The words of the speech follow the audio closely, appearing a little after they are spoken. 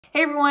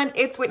Hey everyone,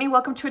 it's Whitney.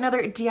 Welcome to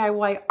another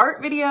DIY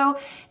art video.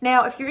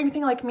 Now, if you're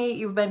anything like me,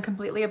 you've been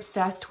completely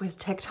obsessed with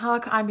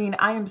TikTok. I mean,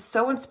 I am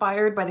so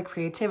inspired by the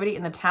creativity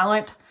and the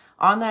talent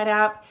on that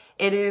app.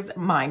 It is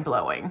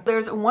mind-blowing.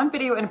 There's one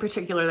video in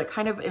particular that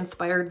kind of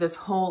inspired this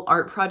whole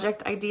art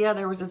project idea.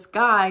 There was this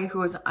guy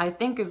who I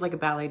think is like a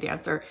ballet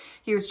dancer.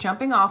 He was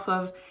jumping off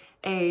of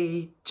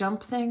a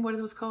jump thing. What are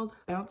those called?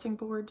 Bouncing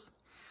boards?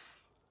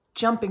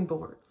 Jumping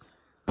boards.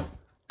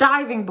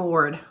 Diving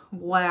board,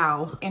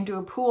 wow, into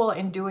a pool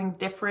and doing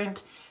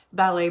different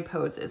ballet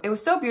poses. It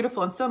was so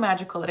beautiful and so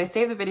magical that I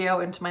saved the video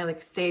into my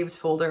saves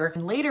folder.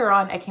 And later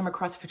on, I came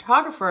across a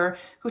photographer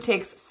who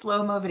takes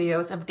slow-mo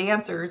videos of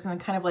dancers and then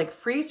kind of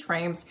freeze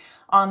frames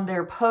on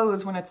their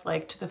pose when it's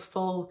to the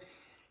full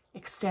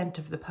extent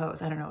of the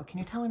pose. I don't know, can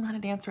you tell I'm not a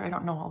dancer? I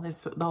don't know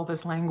all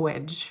this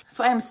language.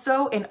 So I am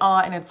so in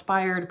awe and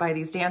inspired by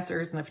these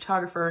dancers and the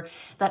photographer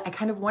that I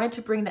kind of wanted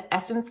to bring the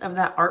essence of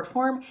that art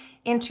form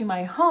into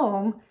my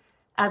home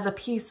as a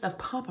piece of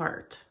pop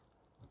art.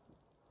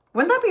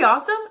 Wouldn't that be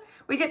awesome?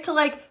 We get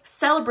to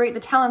celebrate the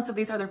talents of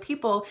these other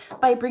people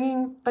by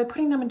putting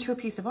them into a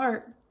piece of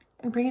art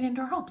and bring it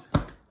into our homes.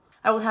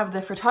 I will have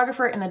the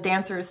photographer and the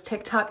dancer's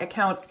TikTok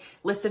accounts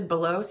listed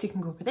below so you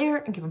can go over there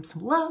and give them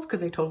some love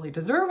because they totally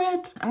deserve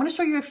it. I'm going to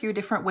show you a few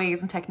different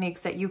ways and techniques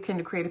that you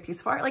can create a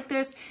piece of art like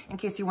this in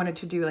case you wanted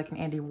to do an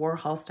Andy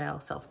Warhol style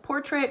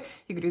self-portrait.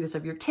 You could do this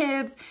of your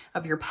kids,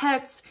 of your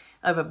pets,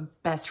 of a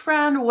best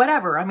friend,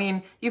 whatever. I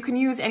mean, you can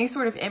use any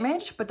sort of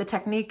image, but the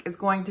technique is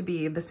going to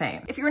be the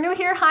same. If you're new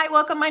here, hi,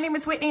 welcome. My name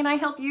is Whitney and I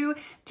help you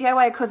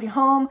DIY a cozy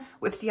home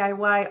with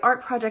DIY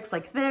art projects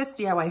like this,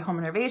 DIY home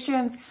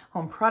renovations,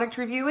 home product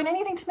review, and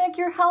anything to make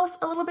your house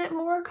a little bit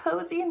more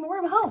cozy and more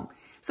of a home.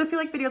 So if you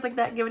like videos like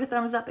that, give it a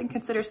thumbs up and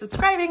consider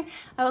subscribing.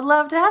 I would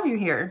love to have you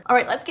here. All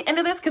right, let's get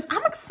into this because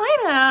I'm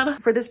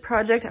excited. For this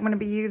project, I'm going to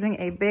be using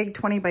a big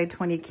 20 by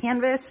 20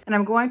 canvas and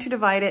I'm going to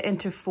divide it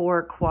into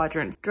 4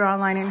 quadrants. Draw a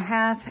line in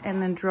half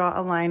and then draw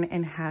a line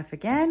in half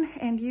again,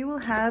 and you will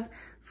have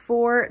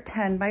 4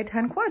 10 by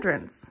 10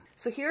 quadrants.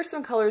 So here are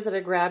some colors that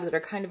I grabbed that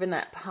are kind of in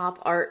that pop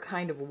art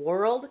kind of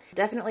world.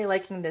 Definitely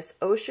liking this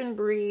ocean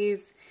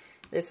breeze,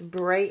 this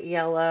bright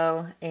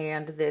yellow,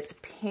 and this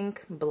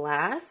pink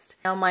blast.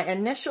 Now my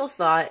initial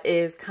thought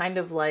is kind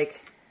of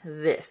like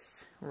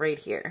this right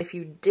here. If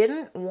you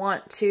didn't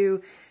want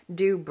to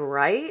do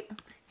bright,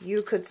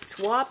 you could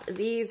swap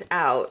these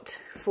out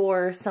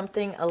for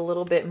something a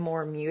little bit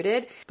more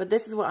muted, but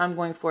this is what I'm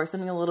going for,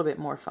 something a little bit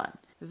more fun.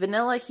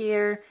 Vanilla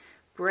here,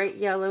 bright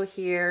yellow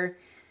here,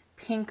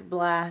 pink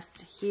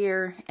blast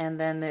here, and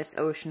then this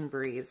ocean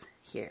breeze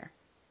here.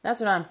 That's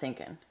what I'm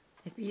thinking.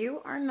 If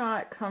you are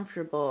not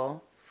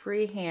comfortable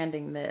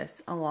freehanding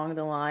this along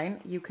the line,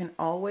 you can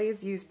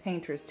always use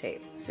painter's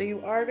tape. So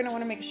you are going to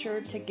want to make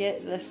sure to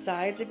get the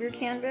sides of your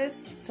canvas.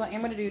 So I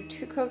am going to do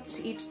 2 coats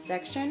to each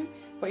section,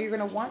 but you're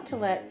going to want to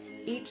let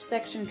each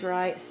section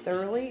dry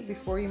thoroughly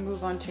before you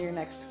move on to your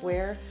next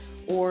square,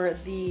 or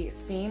the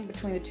seam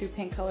between the 2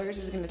 paint colors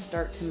is going to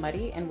start to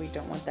muddy and we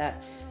don't want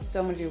that. So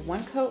I'm going to do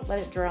 1 coat, let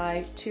it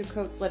dry, 2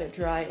 coats, let it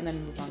dry, and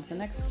then move on to the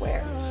next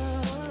square.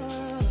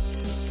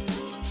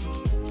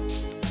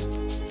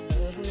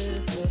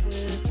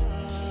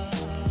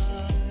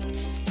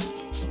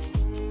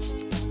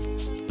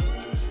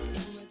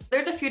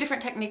 There's a few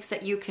different techniques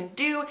that you can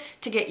do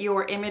to get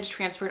your image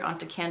transferred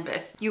onto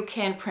canvas. You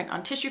can print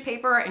on tissue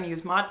paper and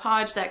use Mod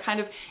Podge. That kind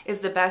of is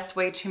the best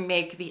way to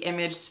make the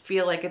image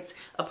feel like it's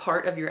a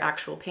part of your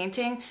actual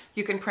painting.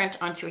 You can print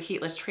onto a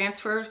heatless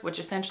transfer, which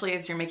essentially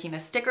is you're making a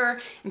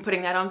sticker and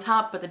putting that on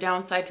top, but the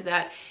downside to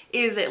that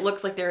is it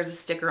looks like there is a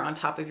sticker on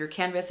top of your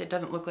canvas. It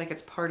doesn't look like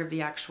it's part of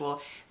the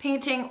actual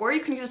painting. Or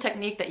you can use a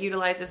technique that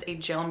utilizes a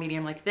gel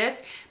medium like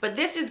this, but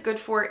this is good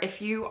for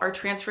if you are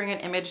transferring an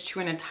image to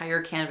an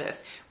entire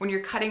canvas. When you're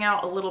cutting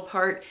out a little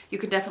part, you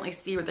can definitely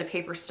see where the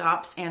paper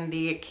stops and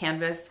the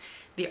canvas,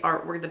 the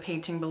art where the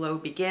painting below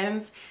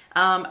begins.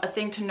 A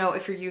thing to note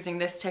if you're using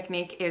this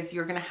technique is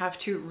you're going to have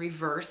to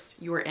reverse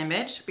your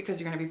image because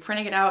you're going to be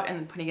printing it out and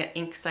then putting it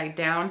ink side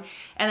down.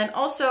 And then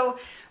also,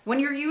 when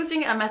you're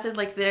using a method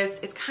like this,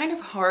 it's kind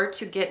of hard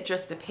to get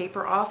just the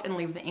paper off and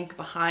leave the ink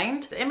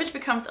behind. The image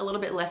becomes a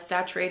little bit less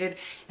saturated.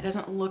 It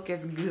doesn't look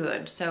as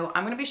good. So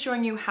I'm going to be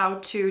showing you how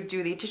to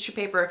do the tissue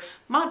paper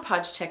Mod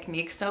Podge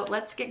technique. So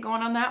let's get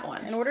going on that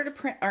one. In order to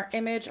print our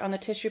image on the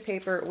tissue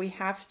paper, we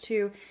have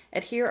to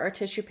adhere our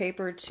tissue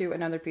paper to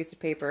another piece of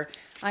paper.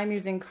 I'm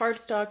using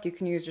cardstock. You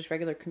can use just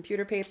regular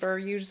computer paper.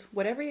 Use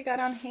whatever you got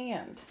on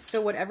hand.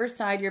 So whatever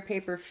side your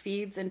paper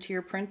feeds into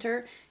your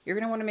printer, you're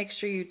going to want to make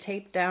sure you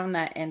tape down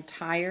that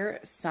entire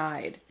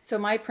side. So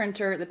my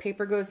printer, the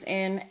paper goes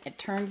in, it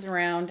turns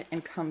around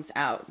and comes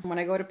out. When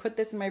I go to put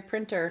this in my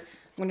printer,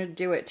 I'm going to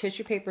do it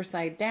tissue paper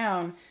side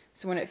down,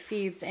 so when it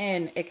feeds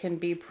in, it can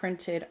be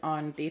printed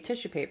on the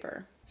tissue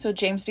paper. So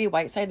James B.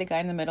 Whiteside, the guy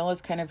in the middle,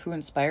 is kind of who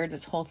inspired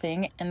this whole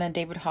thing. And then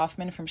David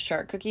Hofmann from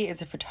Shark Cookie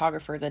is a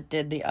photographer that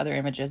did the other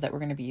images that we're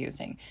going to be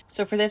using.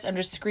 So for this, I'm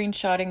just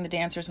screenshotting the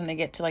dancers when they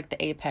get to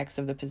the apex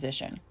of the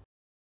position.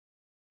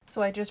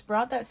 So I just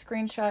brought that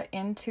screenshot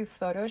into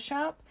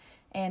Photoshop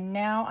And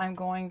now I'm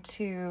going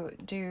to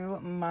do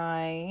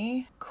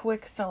my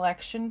quick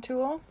selection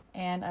tool,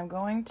 and I'm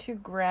going to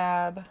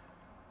grab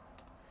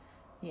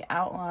the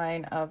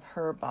outline of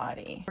her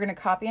body. We're gonna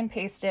copy and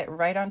paste it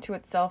right onto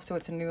itself so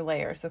it's a new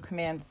layer. So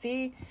Command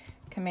C,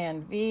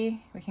 Command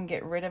V, we can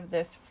get rid of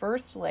this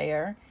first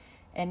layer,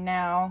 and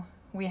now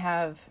we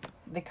have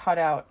the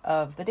cutout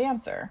of the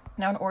dancer.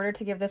 Now in order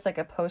to give this like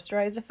a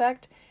posterized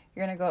effect,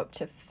 you're gonna go up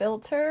to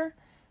Filter,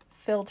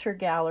 Filter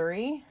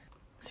Gallery.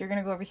 So you're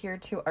gonna go over here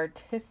to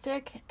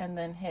Artistic and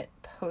then hit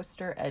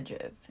Poster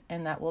Edges,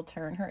 and that will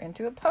turn her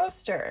into a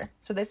poster.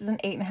 So this is an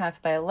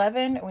 8.5 by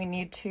 11. We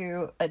need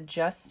to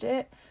adjust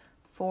it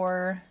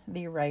for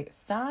the right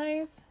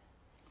size,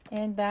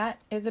 and that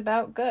is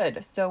about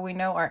good. So we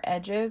know our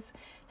edges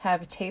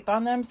have tape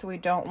on them, so we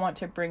don't want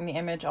to bring the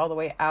image all the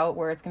way out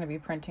where it's gonna be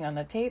printing on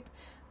the tape.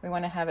 We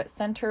wanna have it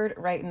centered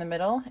right in the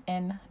middle,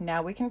 and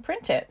now we can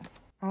print it.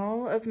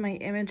 All of my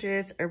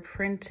images are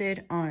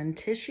printed on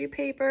tissue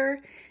paper.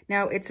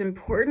 Now it's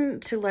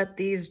important to let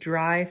these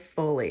dry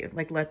fully,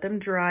 like let them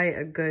dry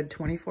a good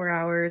 24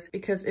 hours,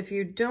 because if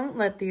you don't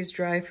let these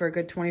dry for a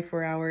good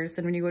 24 hours,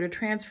 then when you go to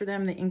transfer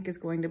them, the ink is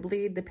going to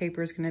bleed, the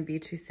paper is gonna be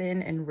too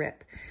thin and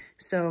rip.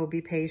 So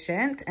be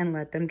patient and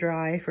let them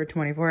dry for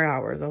 24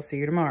 hours. I'll see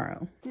you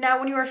tomorrow. Now,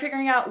 when you are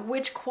figuring out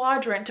which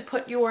quadrant to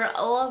put your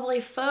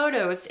lovely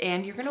photos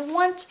in, you're gonna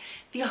want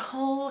the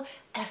whole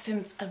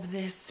essence of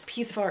this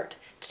piece of art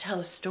to tell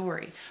a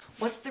story.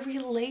 What's the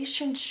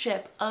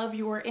relationship of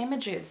your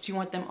images? Do you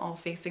want them all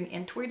facing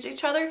in towards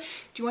each other?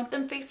 Do you want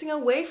them facing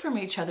away from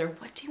each other?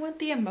 What do you want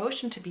the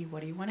emotion to be?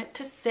 What do you want it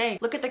to say?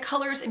 Look at the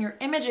colors in your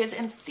images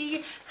and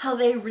see how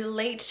they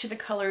relate to the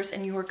colors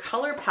in your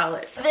color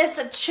palette. This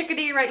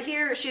chickadee right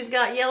here, she's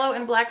got yellow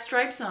and black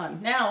stripes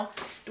on. Now,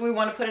 do we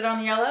want to put it on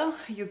the yellow?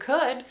 You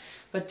could,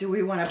 but do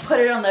we want to put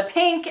it on the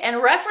pink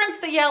and reference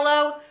the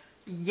yellow?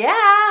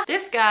 Yeah.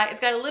 This guy,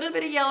 it's got a little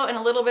bit of yellow and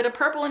a little bit of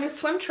purple in his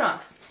swim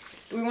trunks.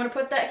 Do we want to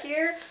put that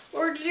here,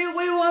 or do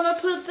we want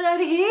to put that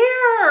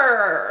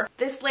here?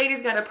 This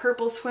lady's got a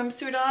purple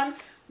swimsuit on.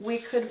 We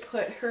could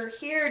put her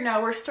here.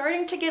 Now we're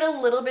starting to get a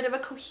little bit of a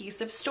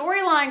cohesive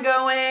storyline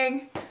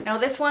going. Now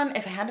this one,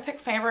 if I had to pick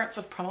favorites,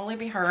 would probably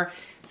be her.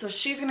 So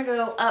she's gonna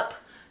go up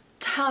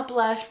top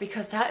left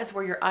because that is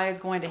where your eye is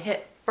going to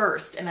hit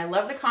first. And I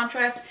love the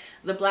contrast,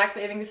 the black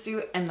bathing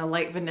suit and the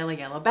light vanilla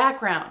yellow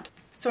background.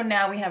 So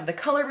now we have the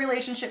color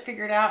relationship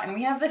figured out and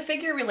we have the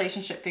figure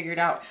relationship figured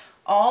out.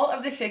 All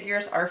of the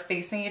figures are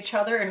facing each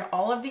other and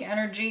all of the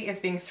energy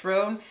is being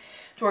thrown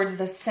towards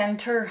the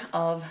center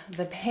of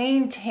the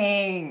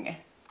painting.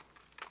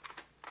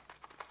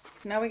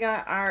 Now we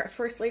got our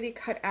first lady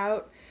cut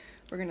out.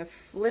 We're gonna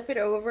flip it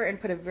over and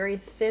put a very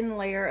thin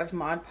layer of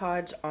Mod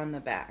Podge on the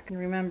back. And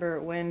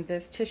remember, when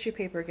this tissue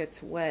paper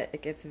gets wet,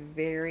 it gets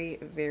very,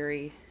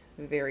 very,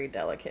 very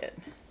delicate.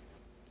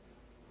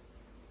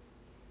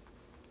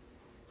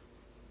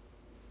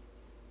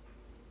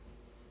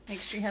 Make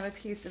sure you have a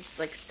piece of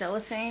like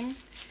cellophane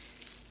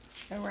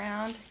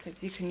around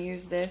because you can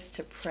use this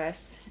to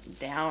press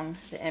down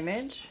the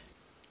image.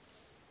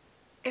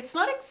 It's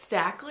not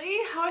exactly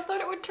how I thought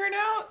it would turn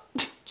out.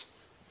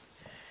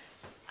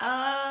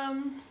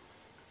 I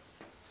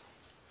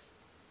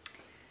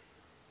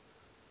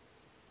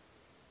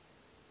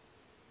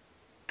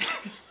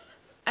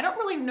don't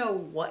really know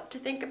what to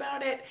think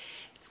about it.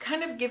 It's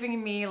kind of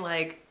giving me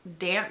like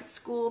dance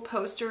school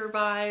poster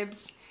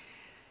vibes.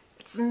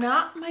 It's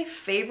not my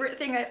favorite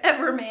thing I've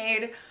ever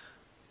made.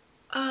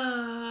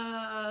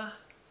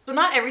 So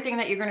not everything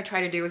that you're going to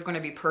try to do is going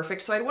to be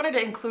perfect. So I wanted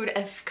to include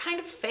a kind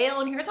of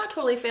fail in here. It's not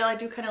totally a fail. I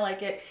do kind of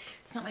like it.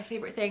 It's not my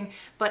favorite thing,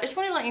 but I just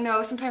wanted to let you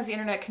know sometimes the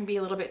internet can be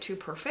a little bit too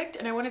perfect,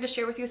 and I wanted to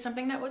share with you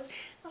something that was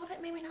a little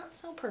bit maybe not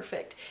so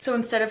perfect. So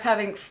instead of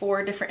having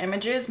 4 different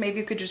images, maybe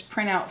you could just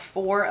print out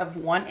 4 of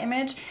one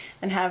image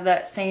and have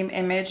that same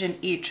image in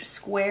each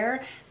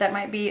square. That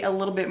might be a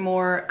little bit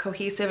more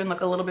cohesive and look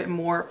a little bit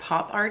more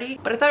pop arty.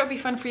 But I thought it would be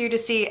fun for you to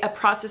see a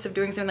process of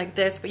doing something like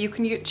this, but you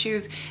can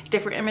choose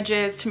different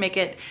images to make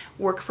it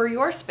work for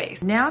your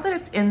space. Now that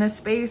it's in the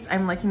space,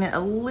 I'm liking it a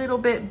little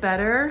bit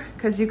better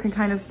because you can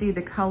kind of see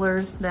the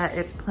colors that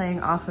it's playing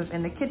off of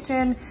in the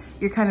kitchen.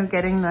 You're kind of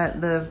getting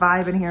the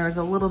vibe in here is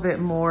a little bit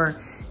more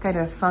kind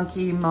of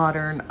funky,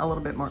 modern, a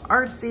little bit more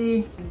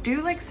artsy. I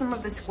do like some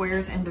of the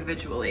squares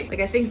individually.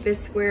 Like I think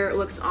this square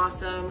looks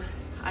awesome.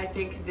 I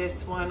think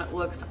this one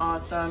looks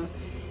awesome.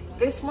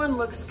 This one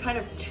looks kind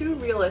of too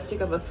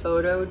realistic of a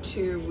photo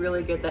to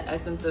really get the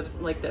essence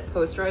of like that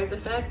posterized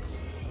effect.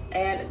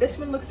 And this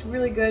one looks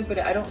really good, but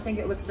I don't think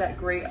it looks that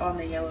great on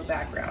the yellow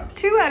background.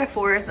 2 out of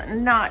 4 is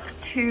not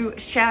too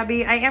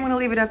shabby. I am gonna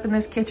leave it up in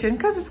this kitchen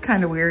because it's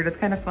kind of weird. It's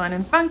kind of fun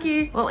and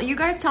funky. Well, you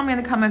guys tell me in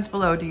the comments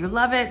below, do you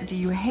love it? Do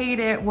you hate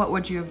it? What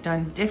would you have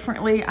done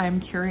differently?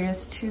 I'm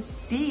curious to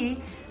see.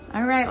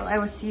 All right, well, I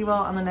will see you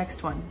all on the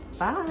next one.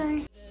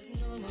 Bye.